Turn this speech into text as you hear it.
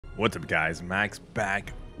What's up guys, Max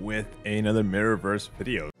back with another Mirrorverse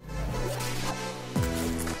video.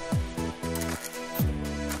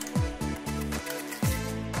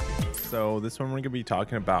 So this one we're going to be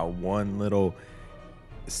talking about one little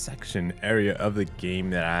section area of the game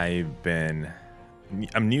that I'm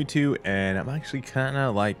new to, and I'm actually kind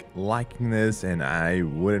of liking this, and I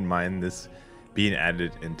wouldn't mind this being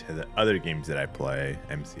added into the other games that I play,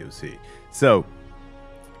 MCOC. So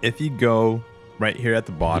if you go right here at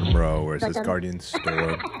the bottom row where it says Guardian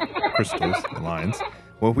Store, crystals, lines,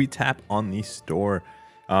 well, if we tap on the store,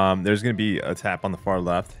 there's going to be a tap on the far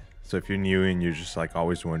left. So if you're new and you're just like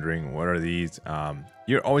always wondering what are these,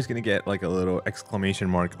 you're always going to get like a little exclamation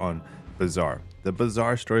mark on Bazaar. The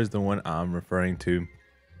Bazaar store is the one I'm referring to,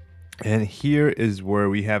 and here is where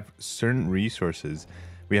we have certain resources.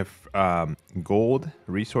 We have gold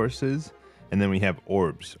resources, and then we have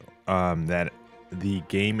orbs that the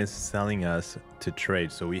game is selling us to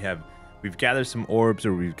trade. So we've gathered some orbs,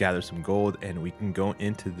 or we've gathered some gold, and we can go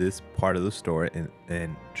into this part of the store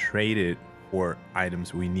and trade it for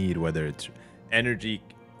items we need, whether it's energy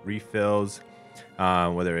refills,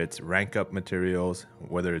 whether it's rank up materials,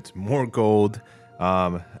 whether it's more gold,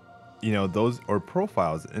 you know, those, or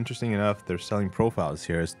profiles. Interesting enough, they're selling profiles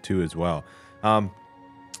here too as well.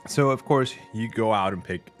 So of course you go out and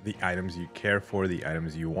pick the items you care for, the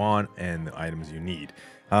items you want, and the items you need.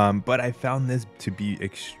 But I found this to be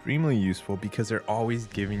extremely useful because they're always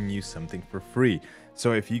giving you something for free.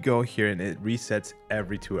 So if you go here, and it resets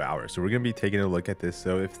every 2 hours. So we're going to be taking a look at this.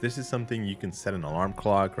 So if this is something you can set an alarm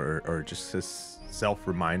clock, or just a self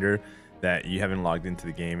reminder that you haven't logged into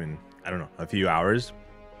the game in, I don't know, a few hours,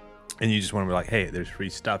 and you just want to be like, hey, there's free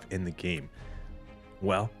stuff in the game.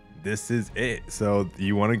 Well, this is it. So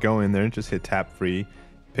you want to go in there and just hit tap free,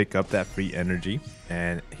 pick up that free energy,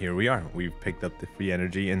 and here we are. We've picked up the free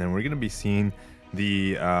energy, and then we're going to be seeing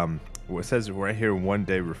the what says right here, 1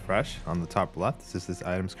 day refresh on the top left. It says this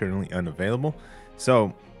item's currently unavailable.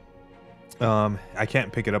 So I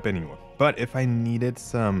can't pick it up anymore. But if I needed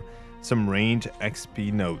some range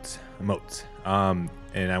XP motes,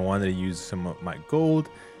 and I wanted to use some of my gold,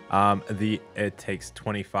 it takes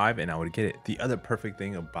 25 and I would get it. The other perfect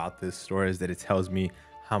thing about this store is that it tells me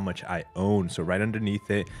how much I own. So right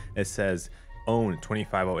underneath it, it says own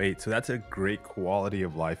 2508. So that's a great quality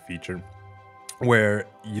of life feature, where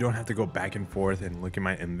you don't have to go back and forth and look at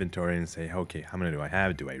my inventory and say, okay, how many do I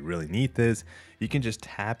have? Do I really need this? You can just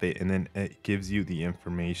tap it, and then it gives you the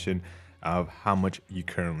information of how much you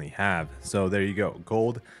currently have. So there you go.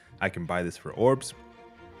 Gold, I can buy this for orbs,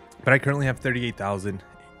 but I currently have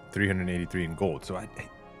 38,383 in gold. So I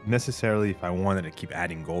necessarily, if I wanted to keep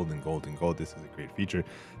adding gold and gold and gold, this is a great feature.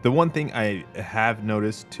 The one thing I have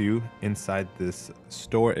noticed too inside this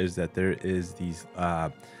store is that there is these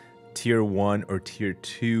tier 1 or tier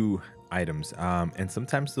 2 items, and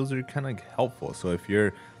sometimes those are kind of helpful. So if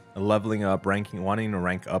you're leveling up, wanting to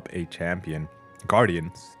rank up a guardian,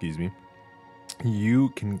 excuse me, you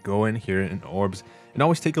can go in here in orbs and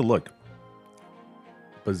always take a look.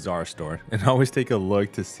 Bazaar store, and always take a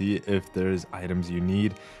look to see if there's items you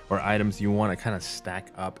need, or items you want to kind of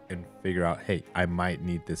stack up and figure out, hey, I might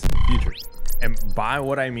need this in the future. And by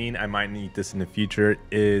what I mean I might need this in the future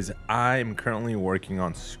is I'm currently working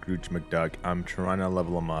on Scrooge McDuck. I'm trying to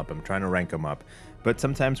level him up, I'm trying to rank him up, but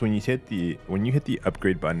sometimes when you hit the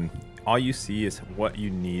upgrade button, all you see is what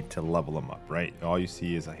you need to level him up, right? All you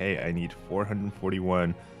see is like, hey, I need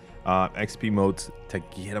 441 XP modes to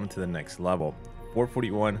get him to the next level.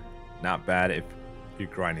 441, not bad if you're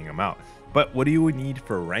grinding them out. But what do you need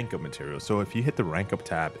for rank up materials? So if you hit the rank up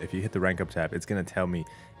tab, it's going to tell me,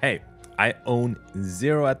 hey, I own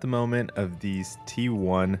 0 at the moment of these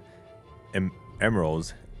T1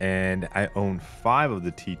 emeralds, and I own 5 of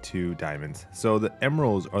the T2 diamonds. So the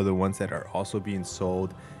emeralds are the ones that are also being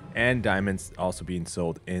sold, and diamonds also being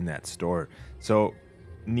sold in that store. So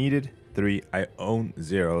needed 3, I own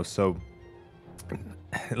 0. So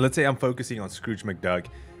let's say I'm focusing on Scrooge McDuck.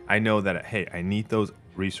 I know that, hey, I need those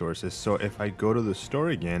resources. So if I go to the store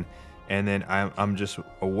again, and then I'm just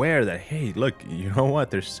aware that, hey, look, you know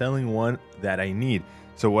what? They're selling one that I need.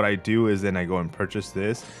 So what I do is then I go and purchase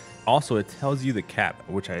this. Also, it tells you the cap,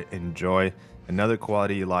 which I enjoy. Another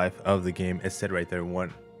quality of life of the game. It said right there, well,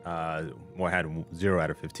 I had 0 out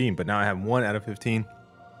of 15, but now I have 1 out of 15.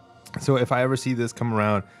 So if I ever see this come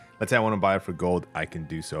around, let's say I want to buy it for gold, I can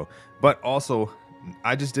do so. But also,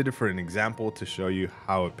 I just did it for an example to show you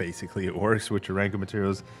how it works with your rank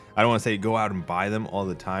materials. I don't want to say go out and buy them all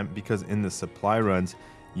the time, because in the supply runs,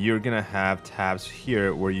 you're going to have tabs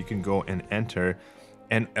here where you can go and enter.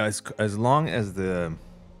 And as long as the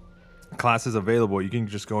classes available, you can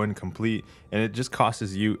just go and complete, and it just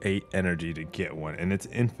costs you 8 energy to get one, and it's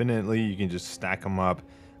infinitely. You can just stack them up.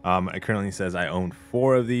 It currently says I own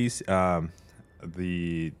 4 of these.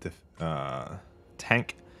 The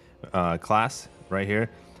tank class right here,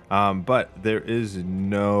 but there is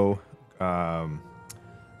no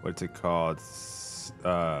what's it called,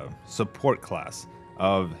 support class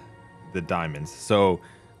of the diamonds. So,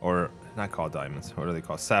 or not called diamonds, what are they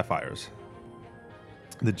called, sapphires,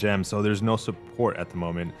 the gems. So there's no support at the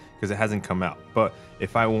moment because it hasn't come out. But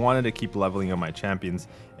if I wanted to keep leveling up my champions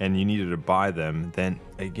and you needed to buy them, then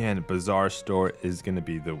again, Bazaar store is going to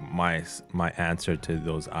be my answer to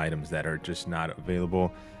those items that are just not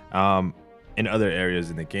available in other areas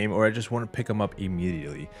in the game, or I just want to pick them up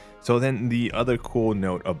immediately. So then the other cool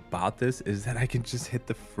note about this is that I can just hit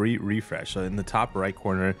the free refresh. So in the top right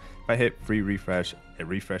corner, if I hit free refresh, it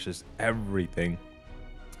refreshes everything.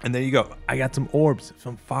 And there you go. I got some orbs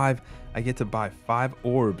from 5. I get to buy 5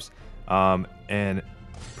 orbs and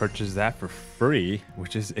purchase that for free,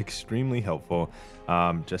 which is extremely helpful,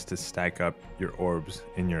 just to stack up your orbs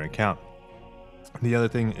in your account. The other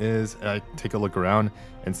thing is I take a look around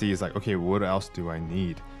and see, it's like, okay, what else do I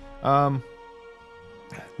need?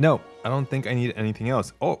 No, I don't think I need anything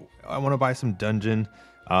else. Oh, I want to buy some dungeon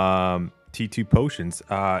T2 potions,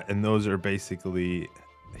 and those are basically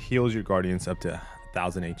heals your guardians up to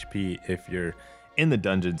 1000 HP if you're in the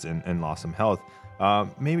dungeons and lost some health.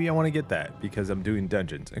 Maybe I want to get that because I'm doing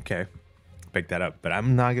dungeons. Okay, pick that up, but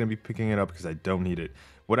I'm not going to be picking it up because I don't need it.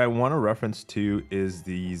 What I want to reference to is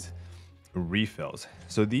these refills.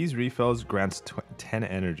 So these refills grants 10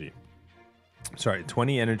 energy. Sorry,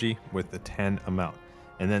 20 energy with a 10 amount.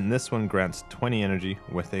 And then this one grants 20 energy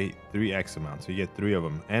with a 3x amount. So you get 3 of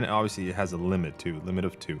them. And obviously it has a limit too, limit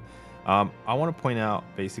of 2. I want to point out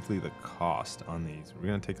basically the cost on these. We're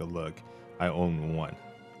going to take a look. I own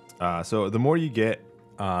 1. So the more you get,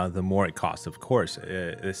 the more it costs. Of course,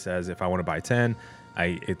 it says if I want to buy 10,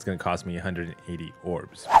 it's going to cost me 180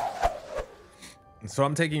 orbs. So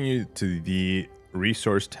I'm taking you to the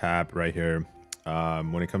resource tab right here.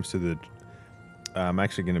 When it comes to the, I'm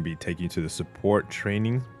actually going to be taking you to the support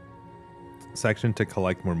training section to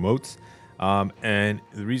collect more motes. And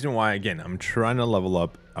the reason why, again, I'm trying to level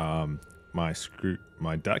up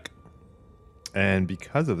my duck, and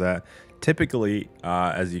because of that, typically,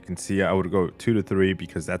 as you can see, I would go 2 to 3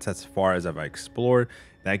 because that's as far as I've explored.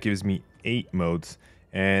 That gives me 8 motes,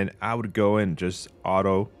 and I would go in just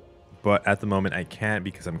auto. But at the moment I can't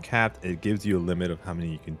because I'm capped. It gives you a limit of how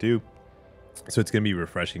many you can do. So it's going to be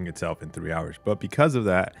refreshing itself in 3 hours. But because of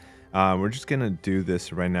that, we're just going to do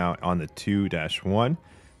this right now on the 2-1,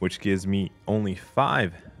 which gives me only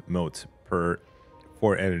 5 motes per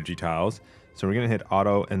 4 energy tiles. So we're going to hit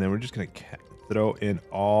auto, and then we're just going to throw in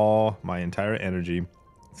all my entire energy.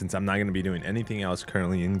 Since I'm not going to be doing anything else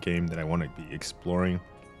currently in game that I want to be exploring,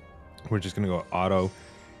 we're just going to go auto.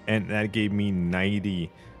 And that gave me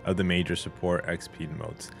 90 of the major support XP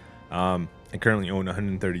modes. I currently own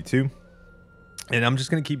 132, and I'm just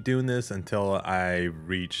gonna keep doing this until I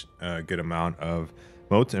reach a good amount of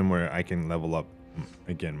modes and where I can level up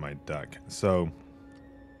again my duck. So,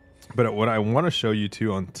 but what I want to show you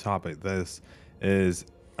too on top of this is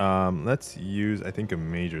let's use, I think, a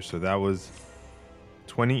major. So that was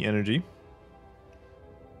 20 energy.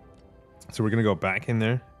 So we're gonna go back in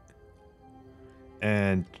there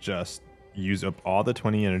and just use up all the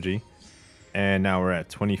 20 energy, and now we're at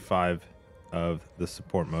 25 of the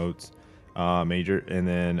support modes, major, and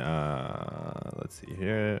then let's see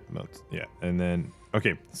here, modes, yeah, and then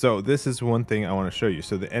okay. So this is one thing I want to show you.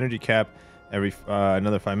 So the energy cap, every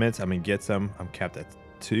another 5 minutes I'm gonna get some. I'm capped at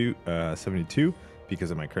 72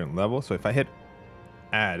 because of my current level. So if I hit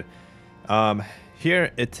add,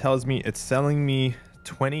 here it tells me it's selling me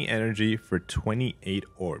 20 energy for 28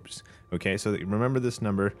 orbs. Okay, so remember this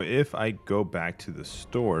number. If I go back to the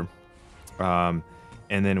store, and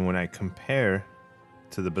then when I compare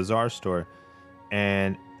to the Bazaar store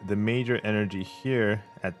and the major energy here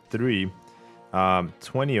at 3,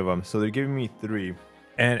 20 of them, so they're giving me 3,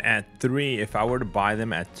 and at 3, if I were to buy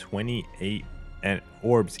them at 28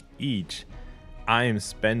 orbs each, I am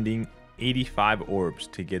spending 85 orbs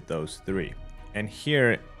to get those 3. And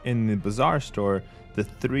here in the Bazaar store, the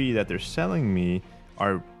 3 that they're selling me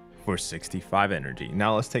are for 65 energy.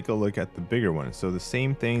 Now let's take a look at the bigger one. So the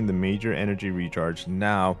same thing, the major energy recharge.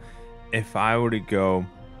 Now, if I were to go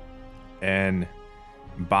and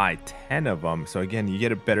buy 10 of them, so again, you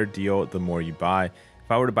get a better deal the more you buy.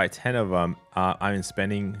 If I were to buy 10 of them, I'm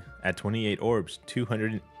spending at 28 orbs,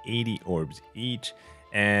 280 orbs each.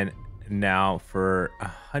 And now for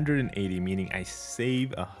 180, meaning I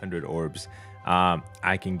save 100 orbs,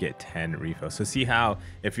 I can get 10 refills. So see how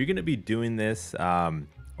if you're going to be doing this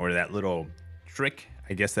or that little trick,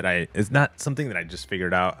 I guess that it's not something that I just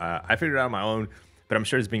figured out. I figured it out on my own, but I'm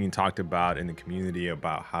sure it's being talked about in the community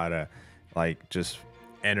about how to like just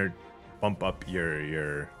bump up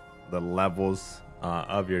the levels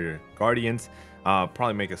of your guardians.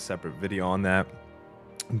 Probably make a separate video on that.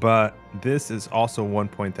 But this is also one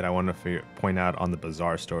point that I want to point out on the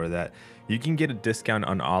Bazaar store, that you can get a discount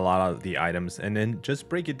on a lot of the items, and then just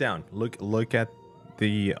break it down. Look at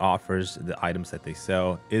the offers, the items that they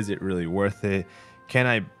sell. Is it really worth it? Can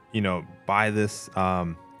I, buy this,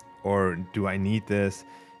 or do I need this?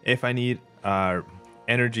 If I need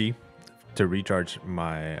energy to recharge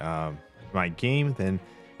my my game,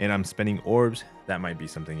 and I'm spending orbs, that might be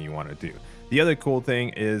something you want to do. The other cool thing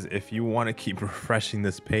is if you want to keep refreshing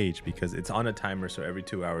this page, because it's on a timer, so every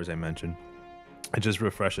 2 hours I mentioned, it just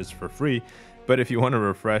refreshes for free. But if you want to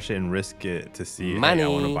refresh it and risk it to see, hey, I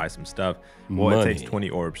want to buy some stuff, well, it takes 20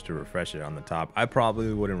 orbs to refresh it on the top. I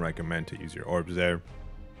probably wouldn't recommend to use your orbs there,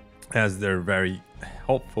 as they're very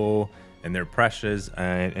helpful and they're precious,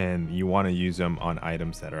 and you want to use them on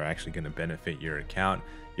items that are actually going to benefit your account,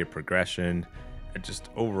 your progression, just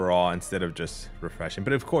overall, instead of just refreshing.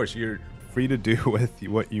 But of course, you're free to do with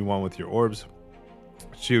what you want with your orbs.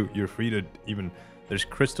 Shoot, you're free to even, there's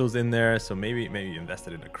crystals in there, so maybe you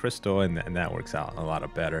invested in a crystal, and that works out a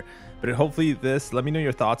lot better. But hopefully let me know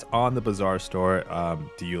your thoughts on the Bazaar store.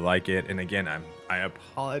 Do you like it? And again, I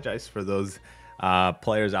apologize for those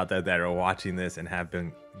players out there that are watching this and have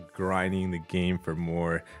been grinding the game for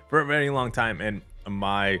a very long time, and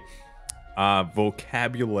my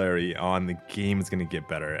vocabulary on the game is going to get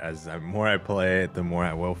better. As the more I play it, the more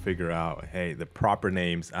I will figure out, hey, the proper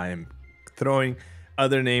names. I am throwing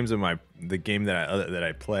other names of the game that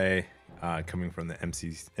I play, coming from the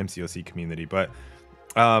MCOC community. But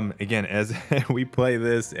again, as we play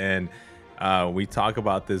this and we talk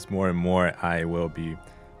about this more and more, I will be,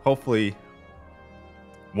 hopefully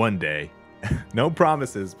one day, no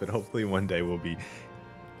promises, but hopefully one day we'll be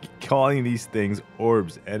calling these things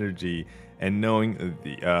orbs, energy, and knowing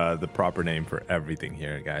the proper name for everything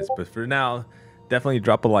here, guys. But for now, definitely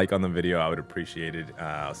drop a like on the video. I would appreciate it.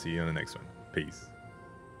 I'll see you in the next one. Peace.